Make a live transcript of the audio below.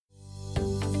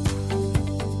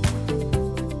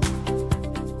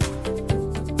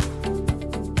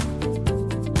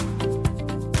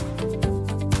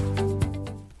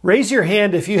Raise your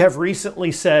hand if you have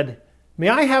recently said, "May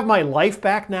I have my life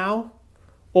back now?"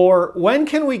 Or, "When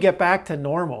can we get back to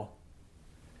normal?"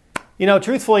 You know,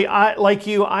 truthfully, like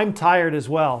you, I'm tired as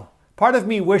well. Part of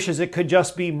me wishes it could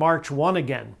just be March 1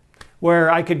 again, where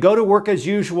I could go to work as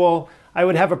usual. I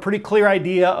would have a pretty clear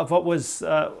idea of what was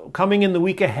coming in the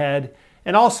week ahead,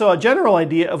 and also a general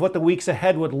idea of what the weeks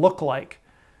ahead would look like,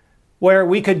 where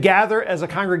we could gather as a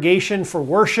congregation for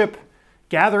worship,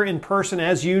 gather in person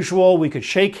as usual. We could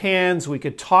shake hands, we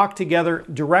could talk together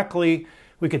directly,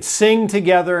 we could sing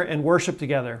together and worship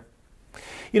together.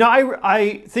 You know,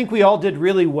 I think we all did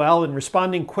really well in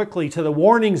responding quickly to the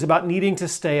warnings about needing to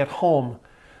stay at home.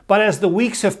 But as the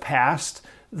weeks have passed,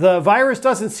 the virus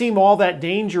doesn't seem all that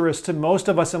dangerous to most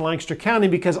of us in Lancaster County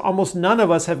because almost none of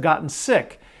us have gotten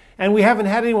sick. And we haven't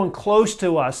had anyone close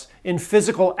to us in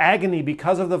physical agony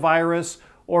because of the virus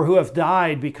or who have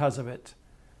died because of it.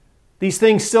 These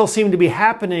things still seem to be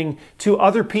happening to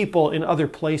other people in other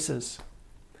places.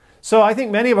 So I think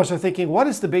many of us are thinking, what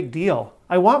is the big deal?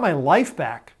 I want my life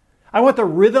back. I want the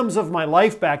rhythms of my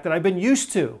life back that I've been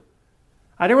used to.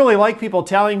 I don't really like people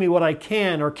telling me what I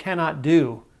can or cannot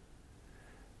do.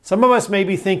 Some of us may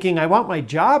be thinking, I want my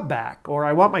job back, or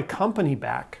I want my company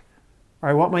back, or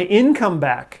I want my income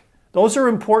back. Those are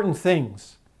important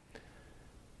things.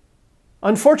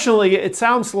 Unfortunately, it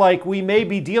sounds like we may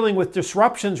be dealing with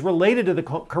disruptions related to the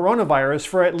coronavirus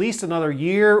for at least another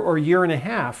year or year and a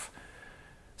half.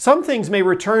 Some things may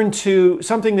return to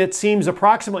something that seems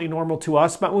approximately normal to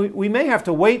us, but we may have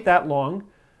to wait that long.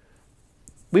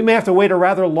 We may have to wait a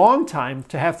rather long time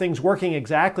to have things working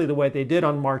exactly the way they did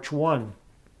on March 1.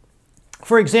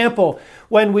 For example,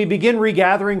 when we begin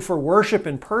regathering for worship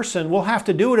in person, we'll have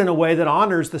to do it in a way that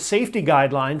honors the safety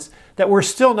guidelines that we're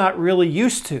still not really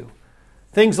used to.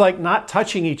 Things like not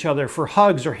touching each other for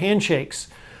hugs or handshakes,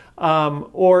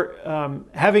 or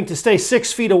having to stay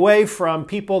 6 feet away from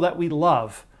people that we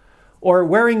love, or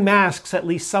wearing masks at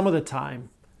least some of the time,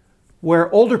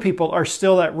 where older people are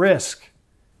still at risk,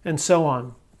 and so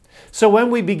on. So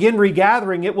when we begin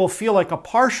regathering, it will feel like a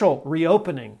partial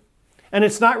reopening. And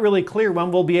it's not really clear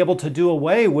when we'll be able to do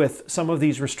away with some of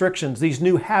these restrictions, these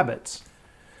new habits.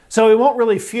 So it won't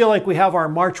really feel like we have our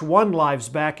March 1 lives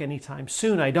back anytime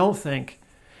soon, I don't think.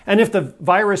 And if the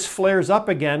virus flares up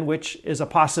again, which is a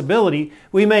possibility,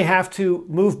 we may have to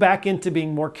move back into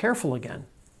being more careful again.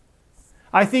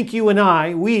 I think you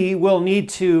and we will need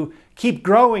to keep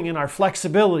growing in our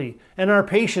flexibility and our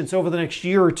patience over the next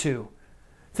year or two.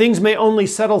 Things may only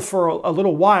settle for a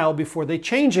little while before they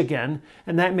change again,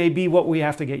 and that may be what we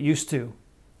have to get used to.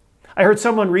 I heard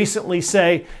someone recently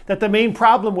say that the main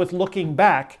problem with looking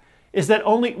back is that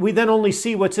we then only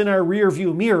see what's in our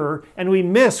rearview mirror and we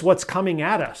miss what's coming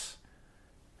at us.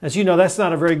 As you know, that's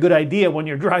not a very good idea when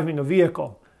you're driving a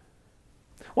vehicle.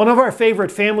 One of our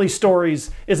favorite family stories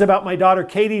is about my daughter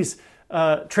Katie's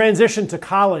transition to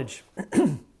college.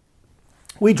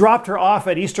 We dropped her off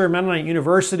at Eastern Mennonite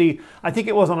University. I think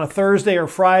it was on a Thursday or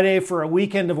Friday for a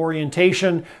weekend of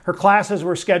orientation. Her classes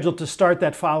were scheduled to start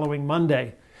that following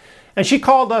Monday. And she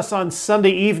called us on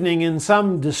Sunday evening in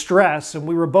some distress, and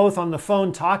we were both on the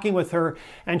phone talking with her,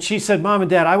 and she said, "Mom and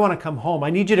Dad, I want to come home. I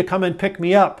need you to come and pick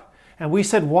me up." And we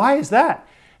said, "Why is that?"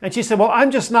 And she said, "Well, I'm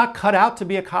just not cut out to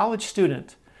be a college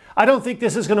student. I don't think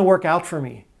this is going to work out for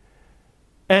me."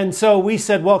 And so we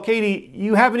said, "Well, Katie,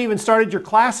 you haven't even started your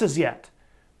classes yet."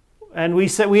 And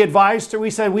we advised her, we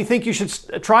said, "We think you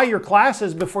should try your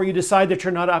classes before you decide that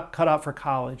you're not cut out for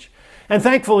college." And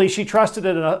thankfully, she trusted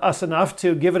us enough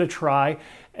to give it a try.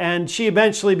 And she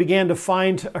eventually began to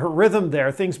find her rhythm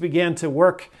there. Things began to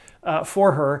work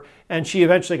for her. And she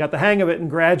eventually got the hang of it and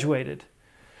graduated.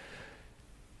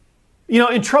 You know,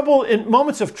 in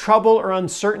moments of trouble or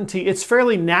uncertainty, it's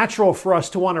fairly natural for us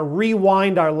to want to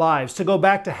rewind our lives, to go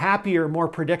back to happier, more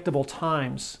predictable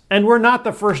times. And we're not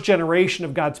the first generation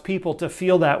of God's people to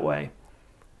feel that way.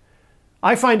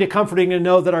 I find it comforting to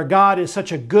know that our God is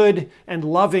such a good and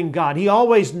loving God. He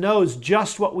always knows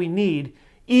just what we need,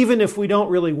 even if we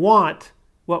don't really want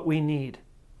what we need.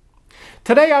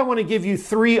 Today, I want to give you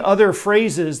 3 other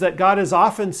phrases that God has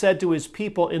often said to His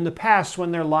people in the past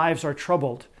when their lives are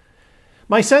troubled.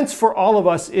 My sense for all of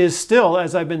us is still,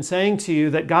 as I've been saying to you,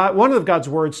 that one of God's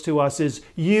words to us is,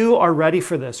 you are ready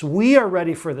for this. We are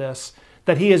ready for this,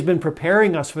 that He has been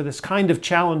preparing us for this kind of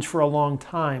challenge for a long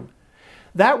time.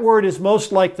 That word is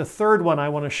most like the third one I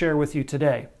want to share with you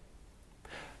today.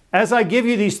 As I give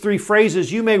you these 3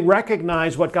 phrases, you may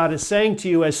recognize what God is saying to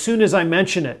you as soon as I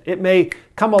mention it. It may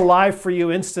come alive for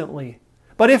you instantly.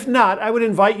 But if not, I would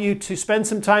invite you to spend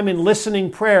some time in listening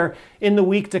prayer in the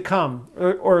week to come,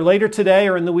 or later today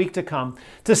or in the week to come,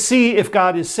 to see if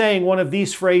God is saying one of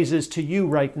these phrases to you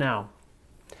right now.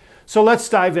 So let's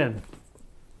dive in.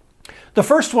 The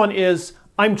first one is,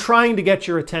 I'm trying to get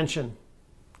your attention.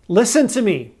 Listen to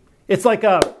me. It's like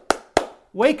a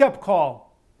wake-up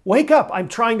call. Wake up. I'm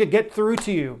trying to get through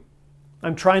to you.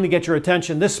 I'm trying to get your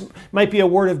attention. This might be a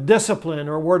word of discipline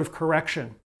or a word of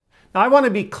correction. Now, I want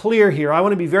to be clear here. I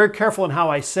want to be very careful in how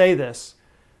I say this.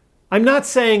 I'm not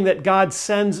saying that God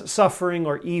sends suffering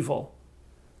or evil.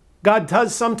 God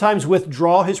does sometimes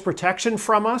withdraw his protection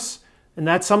from us, and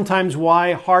that's sometimes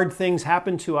why hard things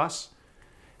happen to us.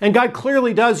 And God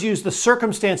clearly does use the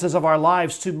circumstances of our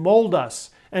lives to mold us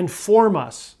and form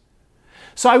us.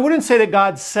 So I wouldn't say that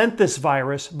God sent this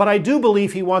virus, but I do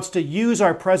believe he wants to use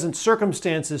our present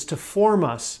circumstances to form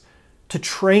us, to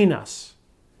train us.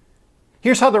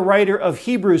 Here's how the writer of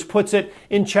Hebrews puts it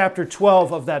in chapter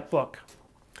 12 of that book.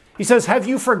 He says, "Have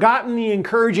you forgotten the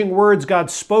encouraging words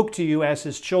God spoke to you as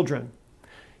his children?"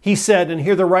 He said, and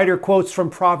here the writer quotes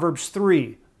from Proverbs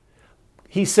 3.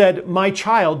 He said, "My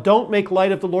child, don't make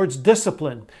light of the Lord's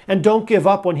discipline, and don't give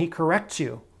up when he corrects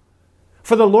you.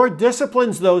 For the Lord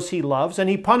disciplines those he loves,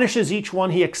 and he punishes each one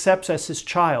he accepts as his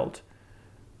child."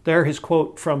 There his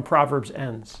quote from Proverbs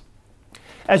ends.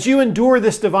 As you endure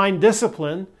this divine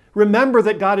discipline, remember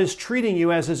that God is treating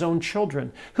you as his own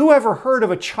children. Who ever heard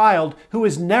of a child who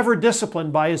is never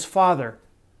disciplined by his father?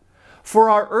 For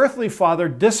our earthly father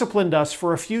disciplined us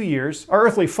for a few years. Our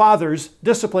earthly fathers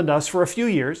disciplined us for a few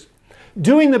years,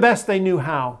 doing the best they knew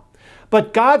how.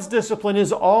 But God's discipline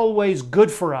is always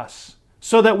good for us,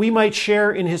 so that we might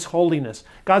share in his holiness.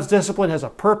 God's discipline has a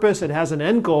purpose. It has an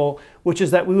end goal, which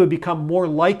is that we would become more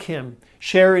like him,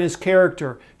 share in his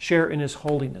character, share in his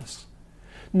holiness.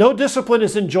 No discipline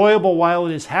is enjoyable while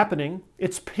it is happening.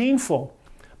 It's painful.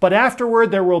 But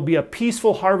afterward, there will be a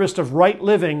peaceful harvest of right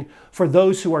living for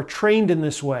those who are trained in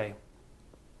this way.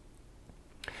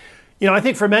 I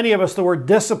think for many of us, the word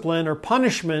discipline or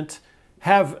punishment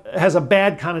has a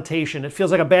bad connotation. It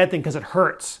feels like a bad thing because it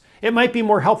hurts. It might be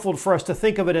more helpful for us to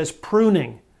think of it as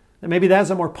pruning. And maybe that has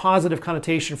a more positive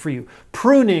connotation for you.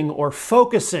 Pruning or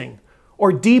focusing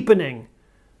or deepening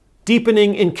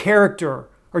in character,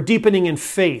 or deepening in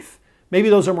faith. Maybe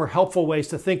those are more helpful ways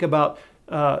to think about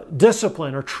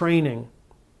discipline or training.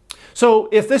 So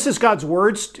if this is God's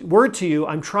word to you,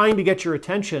 I'm trying to get your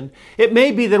attention, it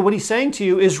may be that what he's saying to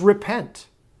you is repent.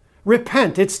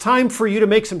 Repent. It's time for you to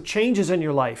make some changes in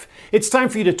your life. It's time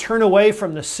for you to turn away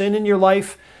from the sin in your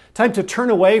life. Time to turn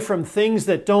away from things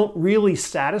that don't really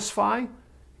satisfy.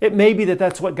 It may be that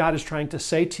that's what God is trying to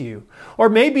say to you. Or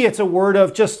maybe it's a word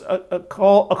of just a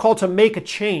call to make a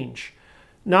change.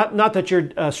 Not that you're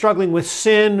struggling with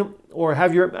sin or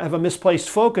have a misplaced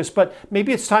focus, but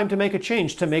maybe it's time to make a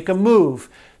change, to make a move,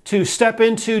 to step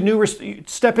into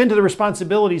the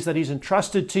responsibilities that he's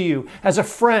entrusted to you as a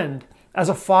friend, as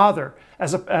a father,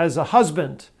 as a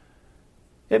husband.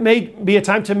 It may be a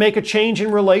time to make a change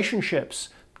in relationships,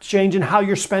 change in how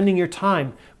you're spending your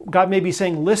time. God may be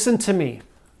saying, listen to me,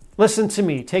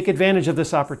 take advantage of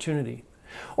this opportunity.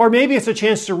 Or maybe it's a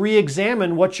chance to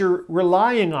re-examine what you're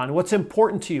relying on, what's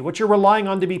important to you, what you're relying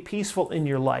on to be peaceful in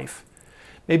your life.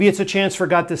 Maybe it's a chance for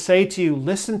God to say to you,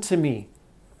 listen to me.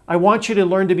 I want you to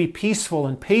learn to be peaceful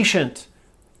and patient,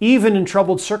 even in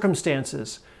troubled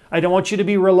circumstances. I don't want you to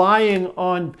be relying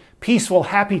on peaceful,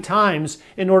 happy times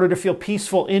in order to feel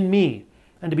peaceful in me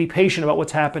and to be patient about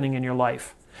what's happening in your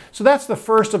life. So that's the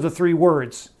first of the three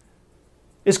words.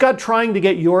 Is God trying to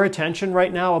get your attention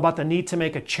right now about the need to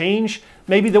make a change?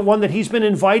 Maybe the one that he's been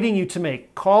inviting you to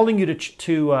make, calling you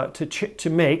to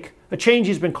make, a change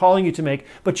he's been calling you to make,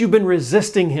 but you've been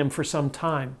resisting him for some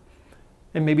time.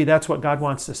 And maybe that's what God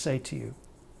wants to say to you.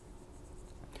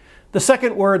 The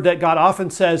second word that God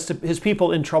often says to his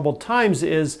people in troubled times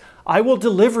is, I will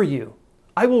deliver you.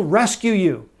 I will rescue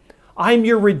you. I'm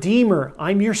your Redeemer.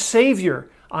 I'm your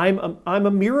Savior. I'm a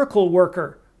miracle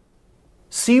worker.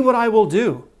 See what I will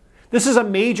do. This is a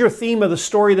major theme of the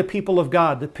story of the people of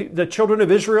God. The children of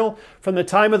Israel, from the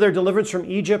time of their deliverance from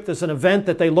Egypt, is an event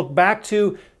that they look back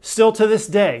to still to this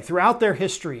day, throughout their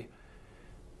history.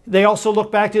 They also look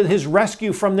back to his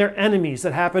rescue from their enemies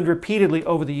that happened repeatedly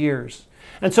over the years.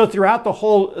 And so throughout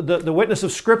the witness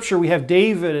of Scripture, we have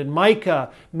David and Micah,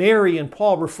 Mary and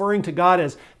Paul referring to God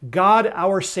as God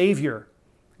our Savior.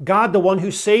 God, the one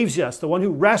who saves us, the one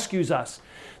who rescues us.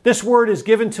 This word is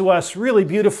given to us really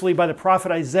beautifully by the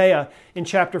prophet Isaiah in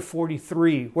chapter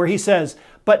 43, where he says,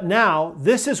 "But now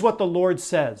this is what the Lord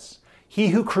says, He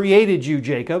who created you,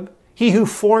 Jacob, He who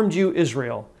formed you,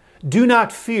 Israel. Do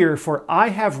not fear, for I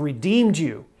have redeemed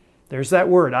you. There's that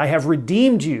word. I have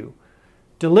redeemed you,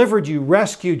 delivered you,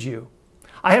 rescued you.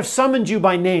 I have summoned you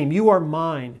by name. You are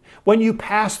mine. When you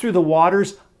pass through the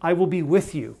waters, I will be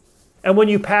with you. And when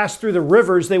you pass through the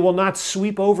rivers, they will not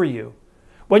sweep over you.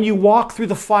 When you walk through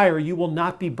the fire, you will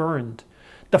not be burned.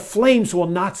 The flames will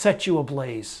not set you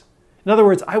ablaze. In other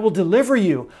words, I will deliver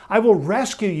you. I will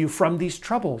rescue you from these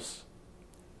troubles.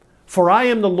 For I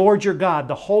am the Lord your God,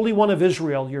 the Holy One of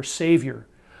Israel, your Savior.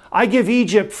 I give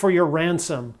Egypt for your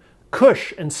ransom,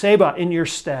 Cush and Seba in your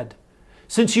stead.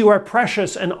 Since you are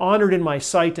precious and honored in my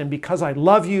sight, and because I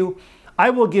love you, I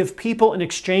will give people in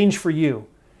exchange for you,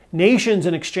 nations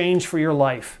in exchange for your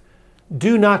life.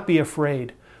 Do not be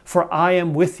afraid, for I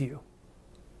am with you.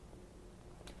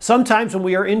 Sometimes when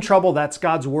we are in trouble, that's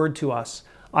God's word to us.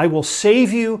 I will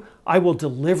save you. I will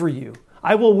deliver you.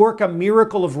 I will work a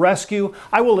miracle of rescue.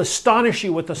 I will astonish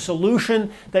you with a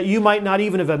solution that you might not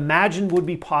even have imagined would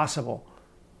be possible.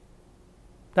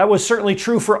 That was certainly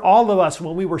true for all of us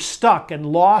when we were stuck and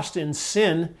lost in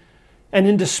sin and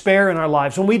in despair in our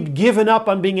lives. When we'd given up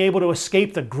on being able to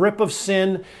escape the grip of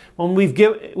sin, when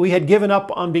we had given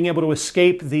up on being able to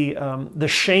escape the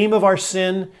shame of our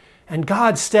sin, and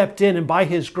God stepped in, and by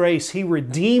His grace, He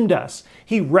redeemed us.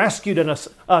 He rescued us,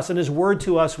 and His word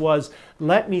to us was,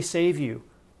 let me save you.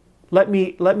 Let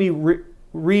me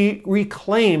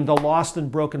reclaim the lost and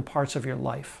broken parts of your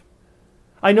life.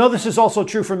 I know this is also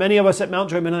true for many of us at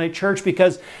Mount Joy Mennonite Church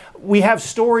because we have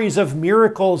stories of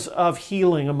miracles of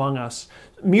healing among us,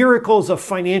 miracles of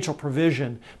financial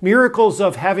provision, miracles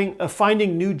of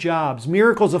finding new jobs,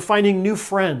 miracles of finding new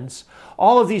friends,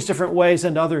 all of these different ways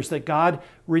and others that God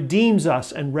redeems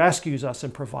us and rescues us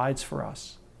and provides for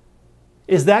us.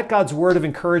 Is that God's word of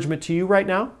encouragement to you right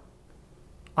now?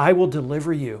 I will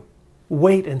deliver you.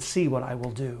 Wait and see what I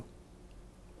will do.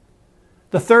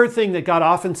 The third thing that God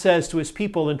often says to His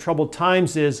people in troubled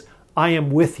times is, I am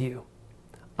with you.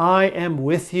 I am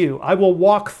with you. I will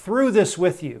walk through this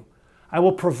with you. I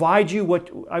will provide you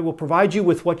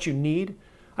with what you need.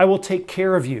 I will take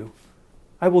care of you.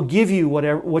 I will give you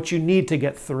what you need to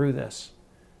get through this.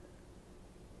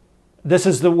 This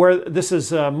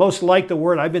is most like the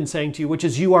word I've been saying to you, which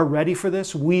is you are ready for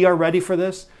this. We are ready for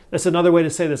this. That's another way to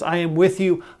say this. I am with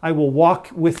you. I will walk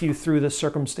with you through this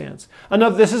circumstance.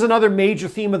 This is another major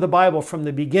theme of the Bible from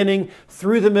the beginning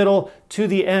through the middle to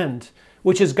the end,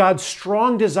 which is God's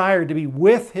strong desire to be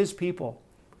with His people,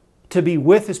 to be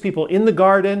with His people in the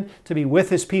garden, to be with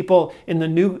His people in the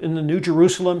New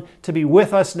Jerusalem, to be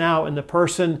with us now in the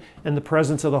person and the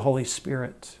presence of the Holy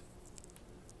Spirit.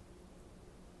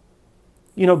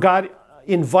 You know, God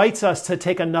invites us to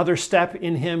take another step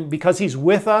in Him because He's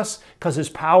with us, because His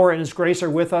power and His grace are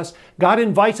with us. God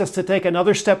invites us to take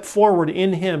another step forward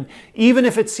in Him, even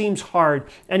if it seems hard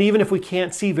and even if we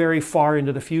can't see very far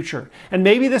into the future. And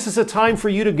maybe this is a time for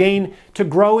you to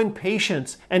grow in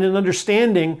patience and in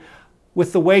understanding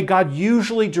with the way God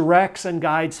usually directs and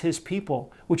guides His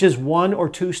people, which is 1 or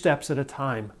 2 steps at a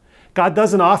time. God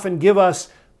doesn't often give us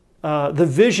the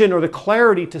vision or the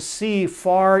clarity to see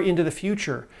far into the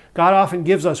future. God often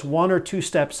gives us 1 or 2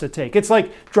 steps to take. It's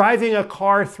like driving a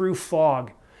car through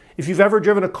fog. If you've ever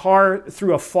driven a car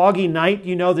through a foggy night,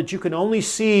 you know that you can only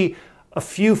see a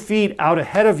few feet out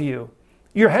ahead of you.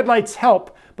 Your headlights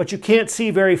help, but you can't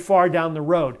see very far down the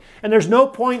road. And there's no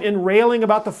point in railing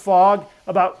about the fog,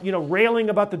 railing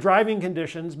about the driving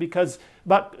conditions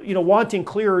wanting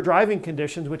clearer driving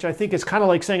conditions, which I think is kind of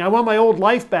like saying, I want my old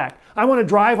life back. I want to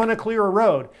drive on a clearer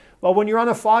road. Well, when you're on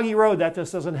a foggy road, that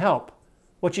just doesn't help.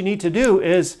 What you need to do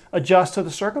is adjust to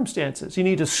the circumstances. You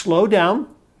need to slow down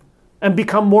and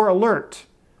become more alert,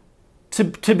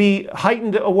 to be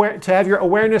heightened aware, to have your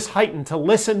awareness heightened, to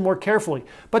listen more carefully,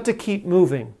 but to keep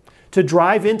moving, to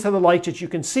drive into the light that you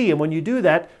can see. And when you do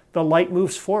that, the light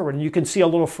moves forward and you can see a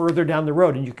little further down the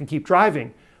road and you can keep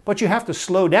driving. But you have to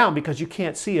slow down because you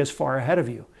can't see as far ahead of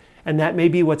you. And that may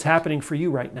be what's happening for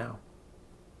you right now.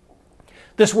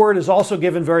 This word is also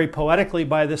given very poetically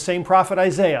by the same prophet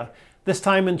Isaiah, this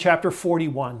time in chapter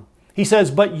 41. He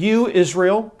says, But you,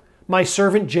 Israel, my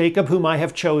servant Jacob, whom I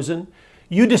have chosen,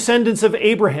 you descendants of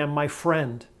Abraham, my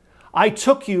friend, I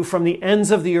took you from the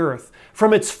ends of the earth.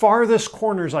 From its farthest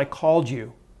corners I called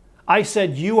you. I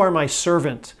said, you are my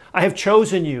servant. I have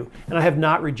chosen you, and I have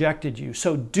not rejected you.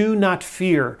 So do not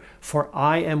fear, for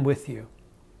I am with you.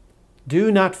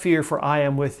 Do not fear, for I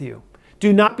am with you.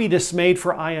 Do not be dismayed,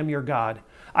 for I am your God.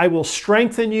 I will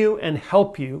strengthen you and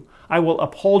help you. I will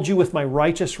uphold you with my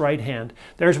righteous right hand.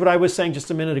 There's what I was saying just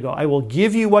a minute ago. I will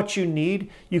give you what you need.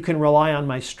 You can rely on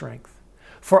my strength.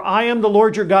 For I am the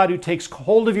Lord your God who takes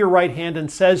hold of your right hand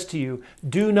and says to you,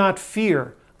 do not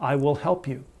fear, I will help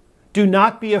you. Do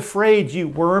not be afraid, you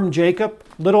worm Jacob,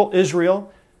 little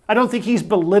Israel. I don't think he's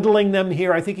belittling them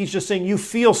here. I think he's just saying you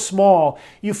feel small,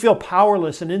 you feel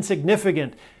powerless and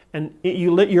insignificant, and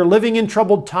you're living in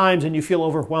troubled times and you feel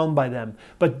overwhelmed by them.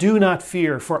 But do not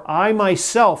fear, for I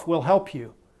myself will help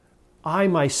you. I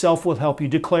myself will help you,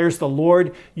 declares the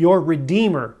Lord, your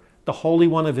Redeemer, the Holy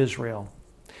One of Israel.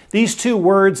 These two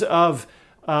words of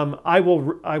I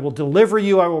will deliver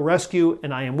you, I will rescue,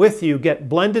 and I am with you get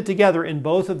blended together in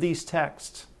both of these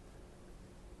texts.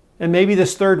 And maybe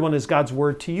this third one is God's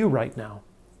word to you right now.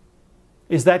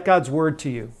 Is that God's word to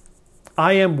you?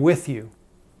 I am with you.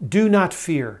 Do not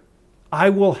fear. I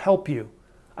will help you.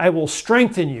 I will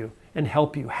strengthen you and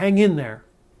help you. Hang in there.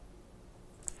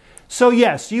 So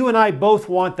yes, you and I both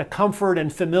want the comfort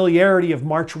and familiarity of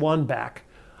March 1 back.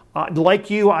 Like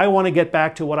you, I want to get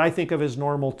back to what I think of as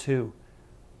normal too.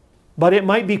 But it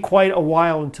might be quite a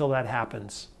while until that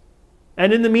happens.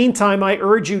 And in the meantime, I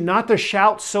urge you not to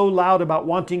shout so loud about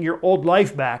wanting your old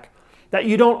life back that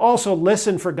you don't also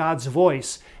listen for God's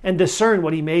voice and discern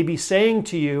what He may be saying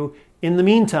to you in the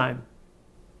meantime,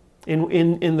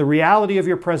 in the reality of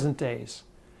your present days.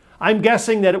 I'm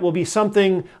guessing that it will be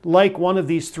something like one of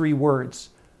these three words.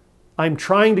 I'm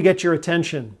trying to get your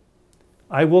attention.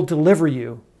 I will deliver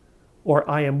you, or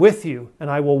I am with you, and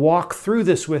I will walk through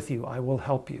this with you. I will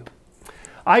help you.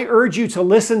 I urge you to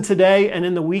listen today and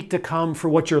in the week to come for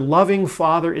what your loving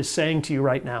Father is saying to you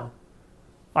right now.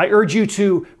 I urge you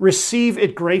to receive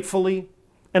it gratefully,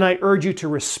 and I urge you to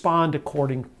respond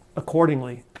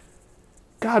accordingly.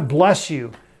 God bless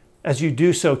you as you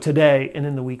do so today and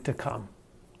in the week to come.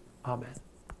 Amen.